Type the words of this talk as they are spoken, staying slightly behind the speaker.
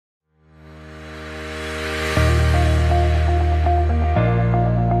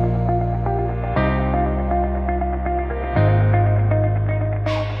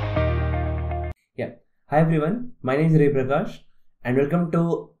Hi everyone, my name is Ravi Prakash and welcome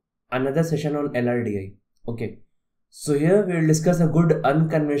to another session on LRDI. Okay, so here we will discuss a good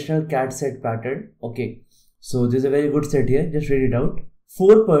unconventional CAT set pattern. Okay, so this is a very good set here, just read it out.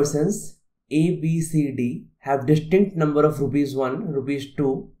 4 persons A, B, C, D have distinct number of rupees 1, rupees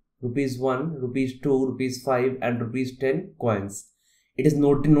 2, rupees 1, rupees 2, rupees 5 and rupees 10 coins. It is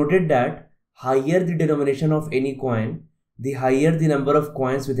noted that higher the denomination of any coin, the higher the number of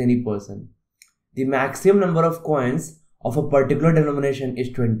coins with any person. The maximum number of coins of a particular denomination is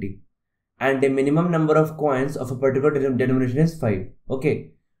 20 and the minimum number of coins of a particular denomination is 5.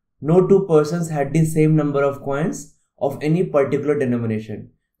 Okay, no two persons had the same number of coins of any particular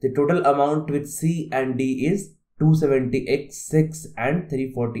denomination. The total amount with C and D is 270x, 6 and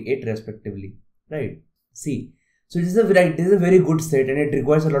 348 respectively. Right? See, so this is a very good set and it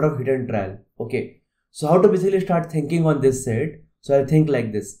requires a lot of hit and trial. Okay, so how to basically start thinking on this set? So I'll think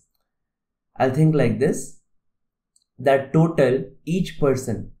like this, that total each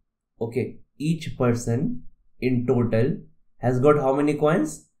person in total has got how many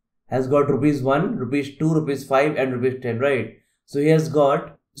coins? Has got rupees 1, rupees 2, rupees 5 and rupees 10, right? So he has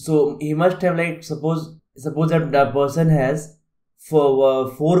got, so he must have, like, suppose that the person has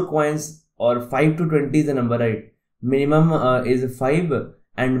 4 coins, or 5 to 20 is the number, right? Minimum is 5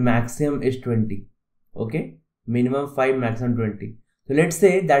 and maximum is 20. Okay, minimum 5, maximum 20. So let's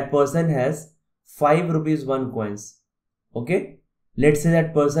say that person has 5 rupees 1 coins. Okay, let's say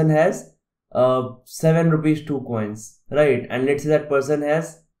that person has 7 rupees 2 coins, right? And let's say that person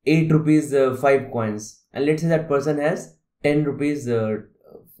has 8 rupees 5 coins, and let's say that person has 10 rupees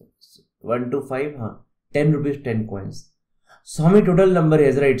 1 to 5 10 rupees 10 coins. So how many total number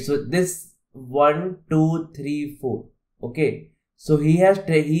is, right? So this 1 2 3 4. Okay, so he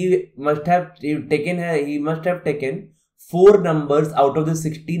must have taken 4 numbers out of the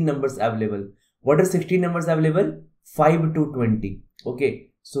 16 numbers available. What are 16 numbers available? 5 to 20. Okay,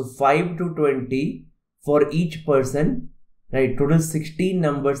 so 5 to 20 for each person, right? Total 16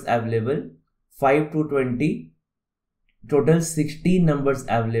 numbers available. 5 to 20, total 16 numbers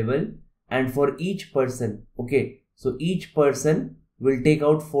available, and for each person, okay, so each person will take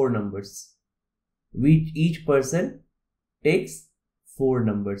out 4 numbers. Each person takes 4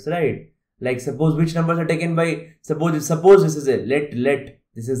 numbers, right? Like, suppose which numbers are taken by, suppose this is A, let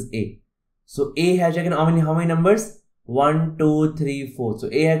this is A. So A has taken how many numbers? 1 2 3 4. So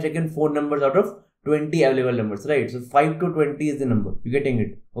A has taken 4 numbers out of 20 available numbers, right? So 5 to 20 is the number. You getting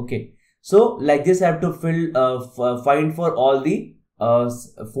it? Okay, so like this I have to find for all the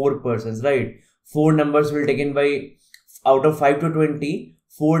 4 persons, right? 4 numbers will taken by, out of 5 to 20,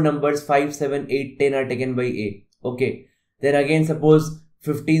 4 numbers 5 7 8 10 are taken by A. Okay, then again suppose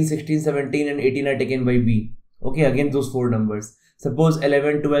 15 16 17 and 18 are taken by B. Okay, again those 4 numbers. Suppose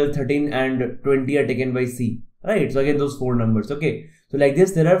 11 12 13 and 20 are taken by C, right? So again those 4 numbers. Okay, so like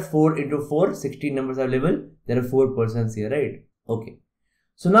this there are 4 into 4, 16 numbers available. There are 4 persons here, right? Okay,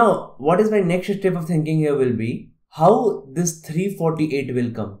 so now what is my next step of thinking here will be how this 348 will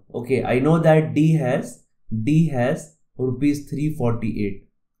come. Okay, I know that D has rupees 348.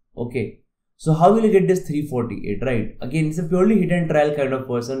 Okay, so how will you get this 348, right? Again, it's a purely hit and trial kind of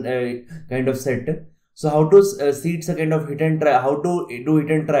kind of set. So how to see it's a kind of hit and trial, how to do hit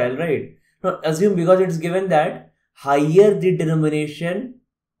and trial, right? Now assume, because it's given that higher the denomination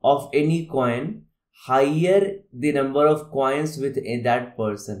of any coin, higher the number of coins with that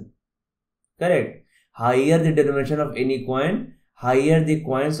person. Correct? Higher the denomination of any coin, higher the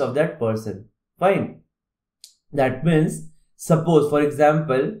coins of that person. Fine. That means, suppose for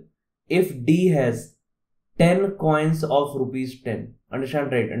example, if D has 10 coins of rupees 10,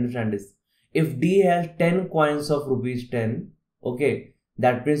 understand, right? Understand this. If D has 10 coins of rupees 10, okay,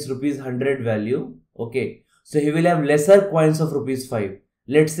 that means rupees 100 value. Okay, so he will have lesser coins of rupees 5.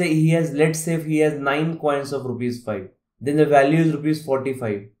 Let's say if he has 9 coins of rupees 5, then the value is rupees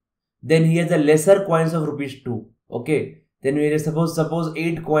 45. Then he has a lesser coins of rupees 2. Okay, then we suppose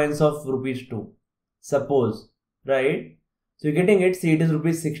 8 coins of rupees 2. Suppose, right? So you're getting it. See, it is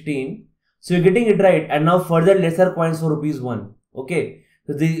rupees 16. So you're getting it, right? And now further lesser coins for rupees 1. Okay,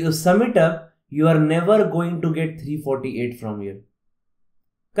 so you sum it up, you are never going to get 348 from here.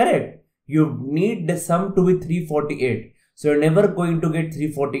 Correct? You need the sum to be 348. So you're never going to get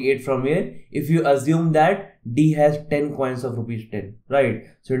 348 from here if you assume that D has 10 coins of rupees 10, right?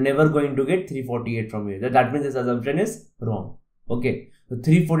 So you're never going to get 348 from here. That means this assumption is wrong. Okay, so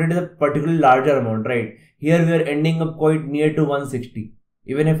 348 is a particularly larger amount, right? Here we are ending up quite near to 160.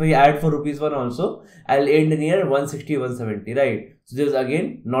 Even if I add for rupees 1 also, I'll end near 160, 170, right? So this is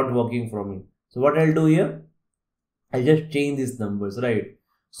again not working for me. So what I'll do here, I'll just change these numbers, right?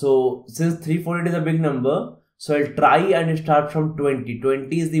 So since 348 is a big number, so I'll try and start from 20.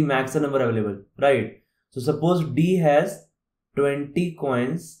 20 is the maximum number available, right? So suppose D has 20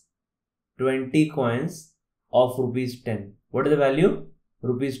 coins of rupees 10. What is the value?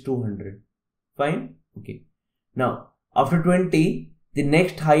 Rupees 200. Fine. Okay. Now after 20, the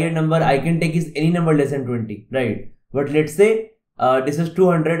next higher number I can take is any number less than 20, right? But let's say this is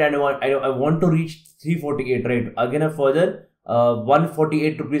 200 and I want to reach 348, right? Again a further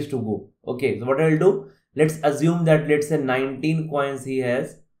 148 rupees to go. Okay, so what I'll do, let's assume that let's say 19 coins he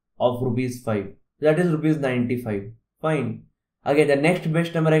has of rupees 5. That is rupees 95. Fine. Again, the next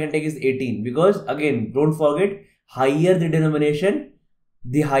best number I can take is 18, because again, don't forget, higher the denomination,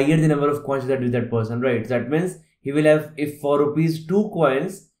 the higher the number of coins that is that person, right? So that means he will have, if for rupees 2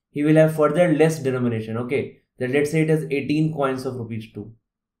 coins, he will have further less denomination. Okay, then let's say it has 18 coins of rupees 2.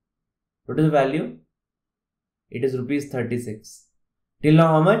 What is the value? It is rupees 36. Till now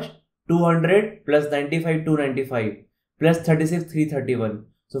how much? 200 plus 95, 295 plus 36, 331.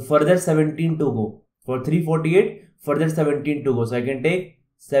 So further 17 to go. For 348, further 17 to go. So I can take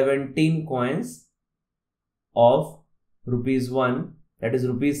 17 coins of rupees 1, that is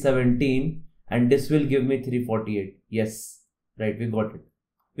rupees 17, and this will give me 348. Yes, right, we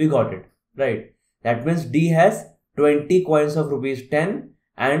got it, right? That means D has 20 coins of rupees 10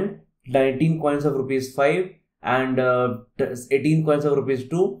 and 19 coins of rupees 5 and 18 coins of rupees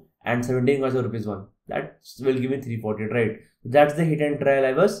 2 and 17 coins of rupees 1. That will give me 348, right? That's the hit and trial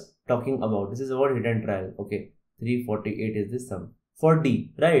I was talking about. This is about hit and trial. Okay, 348 is the sum for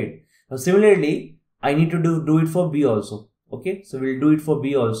D, right? Now similarly, I need to do it for B also. Okay, so we'll do it for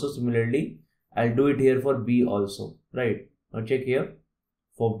B also. Similarly, I'll do it here for B also, right? Now check here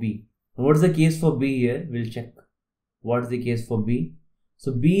for B. Now what's the case for B here? We'll check. What's the case for B?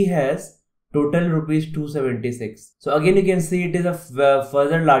 So B has total rupees 276. So again you can see it is a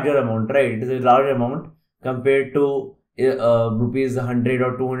further larger amount, right? It is a large amount compared to rupees 100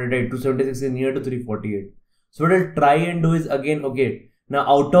 or 200, right? 276 is near to 348. So what I'll try and do is again, okay, now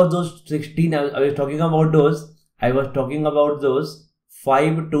out of those 16, I was talking about those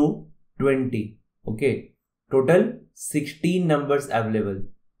 5 to 20. Okay, total 16 numbers available.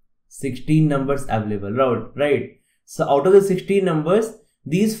 16 numbers available, right? So out of the 16 numbers,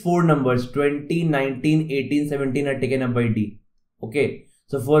 these 4 numbers 20, 19, 18, 17 are taken up by D. Okay,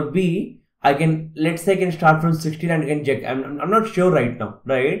 so for B, I can, let's say I can start from 16 and I can check. I'm not sure right now,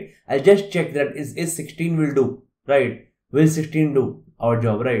 right? I'll just check that is 16 will do, right? Will 16 do our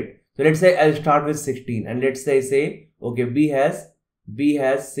job, right? So let's say I'll start with 16 and let's say okay, B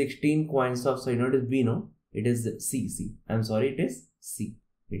has 16 coins of, so you know it is B, no? It is C. I'm sorry, it is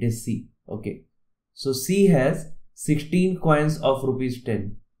C. Okay, so C has 16 coins of rupees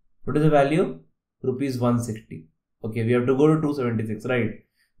 10. What is the value? Rupees 160. Okay, we have to go to 276, right?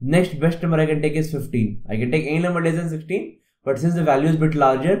 Next best number I can take is 15. I can take any number less than 16, but since the value is a bit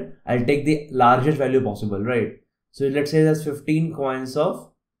larger, I'll take the largest value possible, right? So let's say there's 15 coins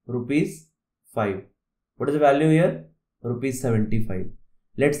of rupees 5. What is the value here? Rupees 75.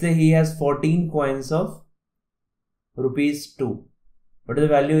 Let's say he has 14 coins of rupees 2. What is the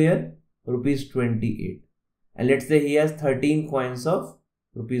value here? Rupees 28. And let's say he has 13 coins of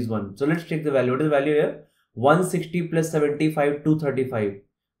rupees 1. So let's check the value. What is the value here? 160 plus 75, 235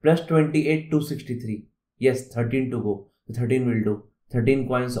 plus 28, 263. Yes, 13 to go. The 13 will do. 13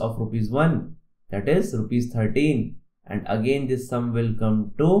 coins of rupees 1. That is rupees 13. And again this sum will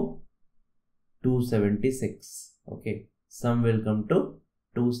come to 276. Okay, sum will come to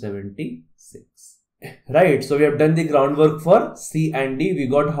 276. Right, so we have done the groundwork for C and D. We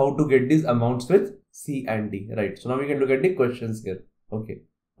got how to get these amounts with C and D, right? So now we can look at the questions here. Okay,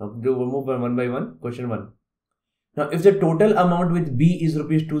 now we'll move one by one. Question 1. Now if the total amount with B is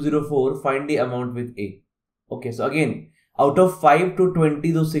rupees 204, find the amount with A. Okay, so again, out of 5 to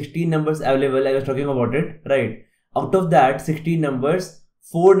 20, those 16 numbers available, I was talking about it, right? Out of that 16 numbers,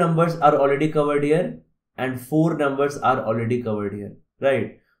 4 numbers are already covered here and 4 numbers are already covered here,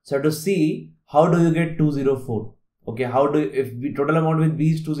 right? So to see, how do you get 204? Okay, if the total amount with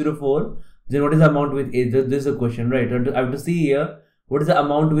B is 204, then what is the amount with A? This is a question, right? I have to see here, what is the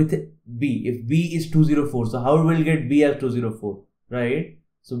amount with B? If B is 204, so how will we get B as 204, right?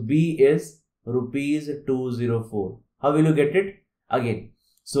 So B is rupees 204. How will you get it? Again,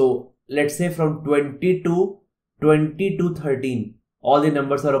 so let's say from 20 to 13, all the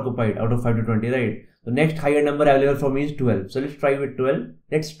numbers are occupied out of 5 to 20, right? The next higher number available for me is 12. So let's try with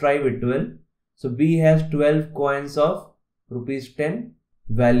 12. So B has 12 coins of rupees 10.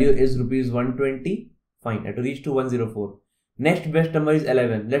 Value is rupees 120. Fine, I have to reach to 104. Next best number is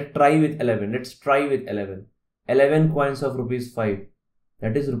 11. Let's try with 11. 11 coins of rupees 5.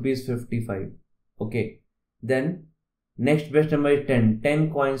 that is rupees 55. Okay, then next best number is 10.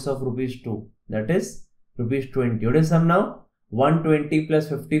 10 coins of rupees 2, that is rupees 20. What is sum now? 120 plus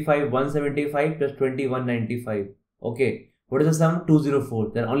 55, 175 plus 20, 195. Okay, what is the sum?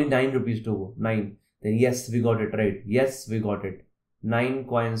 204. Then only 9 rupees to go. 9. Then yes, we got it right. Yes, we got it. 9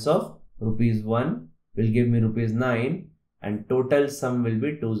 coins of rupees 1 will give me rupees 9 and total sum will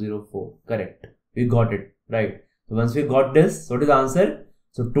be 204. Correct. We got it right. So once we got this, what is the answer?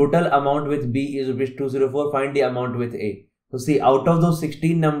 So total amount with B is rupees 204. Find the amount with A. So see, out of those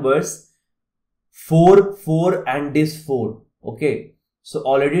 16 numbers, 4, 4 and this 4. Okay. So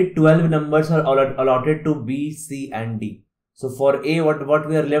already 12 numbers are allotted to B, C and D. So for A, what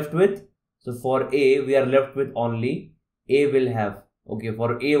we are left with? So for A, we are left with only A will have. Okay.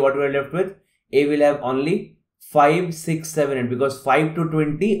 For A, what we are left with? A will have only 5, 6, 7, 8. Because 5 to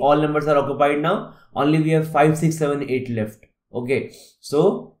 20, all numbers are occupied now. Only we have 5, 6, 7, 8 left. Okay,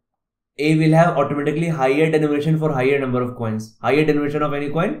 so A will have automatically higher denomination for higher number of coins. Higher denomination of any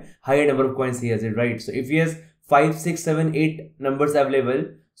coin, higher number of coins he has it, right? So if he has 5, 6, 7, 8 numbers available,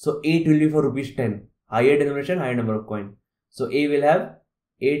 so 8 will be for rupees 10. Higher denomination, higher number of coin. So A will have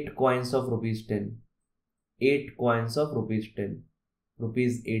 8 coins of rupees 10. 8 coins of rupees 10.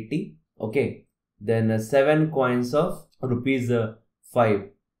 Rupees 80. Okay. Then 7 coins of rupees 5.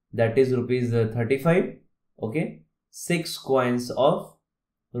 That is rupees 35. Okay. 6 coins of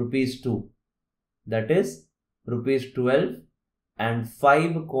rupees 2, that is rupees 12, and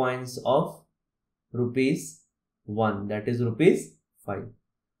 5 coins of rupees 1, that is rupees 5.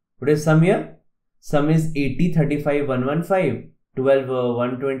 What is sum here? Sum is 80, 35, 115, 12,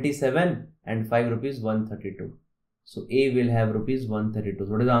 127 and 5 rupees 132. So A will have rupees 132. So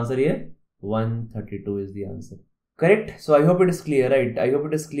what is the answer here? 132 is the answer. Correct? So I hope it is clear, right? I hope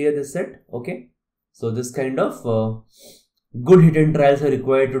it is clear this set. Okay. So this kind of good hidden trials are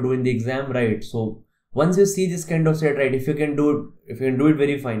required to do in the exam, right? So once you see this kind of set, right, if you can do it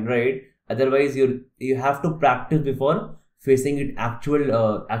very fine, right? Otherwise you have to practice before facing it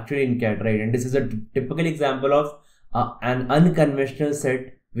actually in CAT, right? And this is a typical example of an unconventional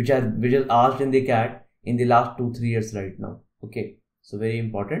set which is asked in the CAT in the last 2-3 years right now. Okay, so very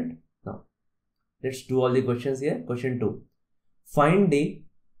important. Now let's do all the questions here. Question 2. Find the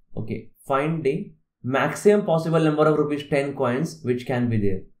maximum possible number of rupees 10 coins which can be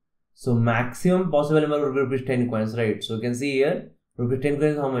there. So maximum possible number of rupees 10 coins, right? So you can see here rupees 10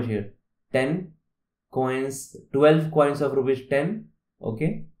 coins, how much here? 10 coins, 12 coins of rupees 10.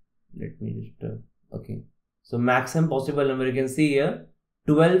 Okay, let me just okay. So maximum possible number, you can see here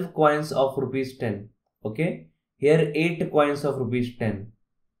 12 coins of rupees 10. Okay, here 8 coins of rupees 10.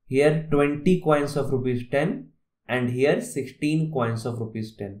 Here 20 coins of rupees 10 and here 16 coins of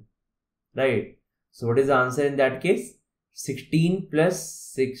rupees 10. Right. So what is the answer in that case? 16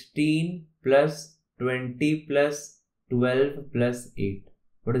 plus 16 plus 20 plus 12 plus 8.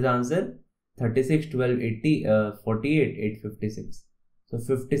 What is the answer? 36, 12, 80, 48, 8, 56. So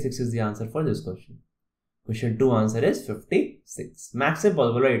 56 is the answer for this question. Question 2 answer is 56. Maximum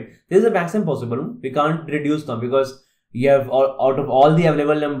possible, right? This is the maximum possible. We can't reduce now because you have out of all the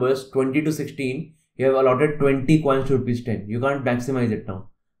available numbers 20 to 16, you have allotted 20 coins to rupees 10. You can't maximize it now.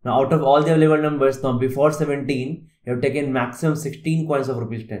 Now out of all the available numbers, now before 17, you have taken maximum 16 coins of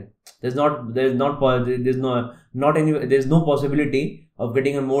rupees 10. There's no possibility of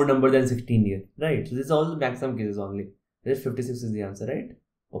getting a more number than 16 here, right? So this is all the maximum cases only. This 56 is the answer, right?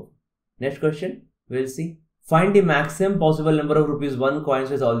 Okay. Next question, we'll see. Find the maximum possible number of rupees 1 coins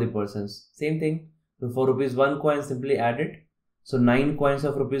with all the persons. Same thing. So for rupees 1 coin, simply add it. So 9 coins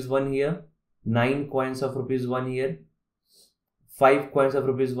of rupees 1 here, 9 coins of rupees 1 here, 5 coins of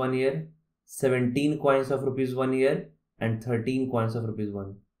rupees 1 here, 17 coins of rupees 1 here, and 13 coins of rupees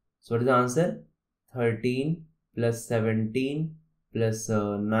 1. So what is the answer? 13 plus 17 plus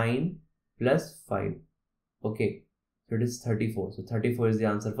 9 plus 5. Okay, so it is 34. So 34 is the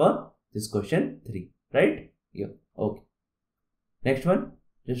answer for this question 3, right? Yeah. Okay. Next one,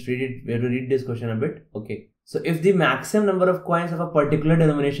 just read it. We have to read this question a bit. Okay. So if the maximum number of coins of a particular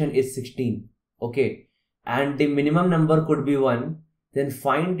denomination is 16, okay, and the minimum number could be 1, then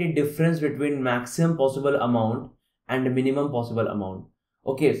find the difference between maximum possible amount and the minimum possible amount.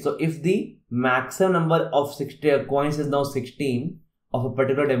 Okay, so if the maximum number of 60 coins is now 16 of a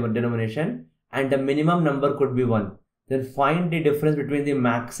particular denomination and the minimum number could be 1, then find the difference between the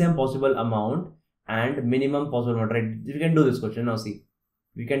maximum possible amount and minimum possible amount, right? You can do this question. Now see,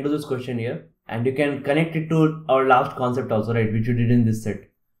 we can do this question here and you can connect it to our last concept also, right, which you did in this set.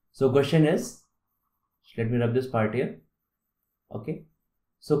 So question is, let me rub this part here. Okay,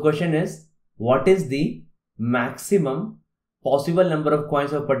 so question is, what is the maximum possible number of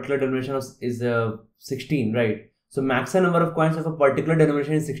coins of a particular denomination is 16, right? So maximum number of coins of a particular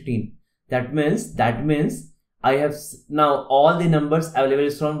denomination is 16. That means I have now all the numbers available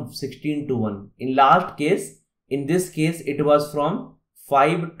is from 16 to 1. In this case, it was from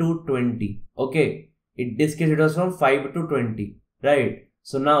 5 to 20. Okay. In this case, it was from 5 to 20. Right.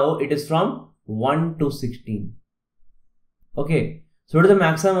 So now it is from 1 to 16. Okay. So what is the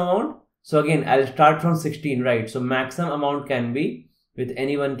maximum amount? So again, I'll start from 16, right? So maximum amount can be, with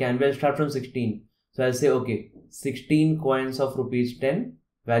anyone can be, I'll start from 16. So I'll say, okay, 16 coins of rupees 10,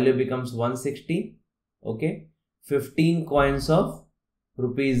 value becomes 160. Okay. 15 coins of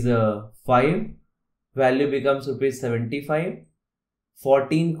rupees 5, value becomes rupees 75.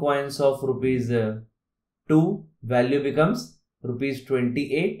 14 coins of rupees 2, value becomes rupees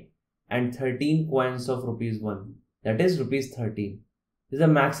 28. And 13 coins of rupees 1, that is rupees 13. This is the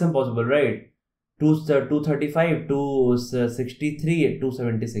maximum possible, right? 235, 263,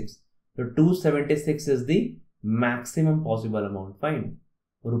 276. So 276 is the maximum possible amount. Fine.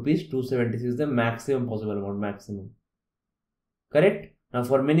 Rupees 276 is the maximum possible amount. Maximum. Correct? Now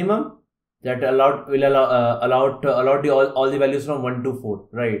for minimum, that will allow all the values from 1 to 4.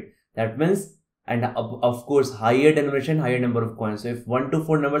 Right? That means, and of course, higher denomination, higher number of coins. So if 1 to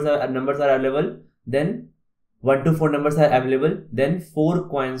 4 numbers are available, then 1 to 4 numbers are available, then 4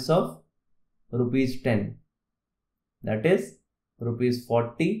 coins of rupees 10. That is rupees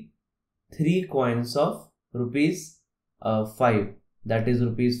 40. 3 coins of rupees 5. That is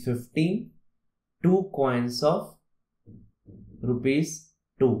rupees 15. 2 coins of rupees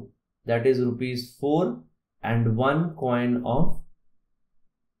 2. That is rupees 4. And 1 coin of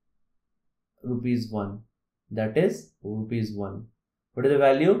rupees 1. That is rupees 1. What is the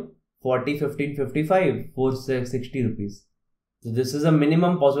value? 40, 15, 55, 460 rupees. So this is a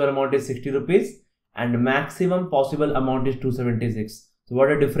minimum possible amount is 60 rupees and maximum possible amount is 276. So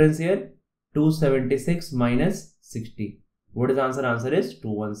what is the difference here? 276 minus 60. What is the answer? Answer is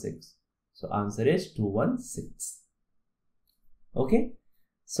 216. So answer is 216. Okay.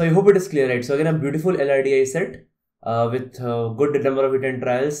 So I hope it is clear, right? So again, a beautiful LRDI set with good number of hidden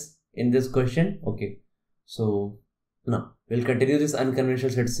trials in this question. Okay. So now we'll continue this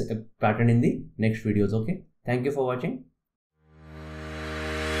unconventional sets pattern in the next videos. Okay. Thank you for watching.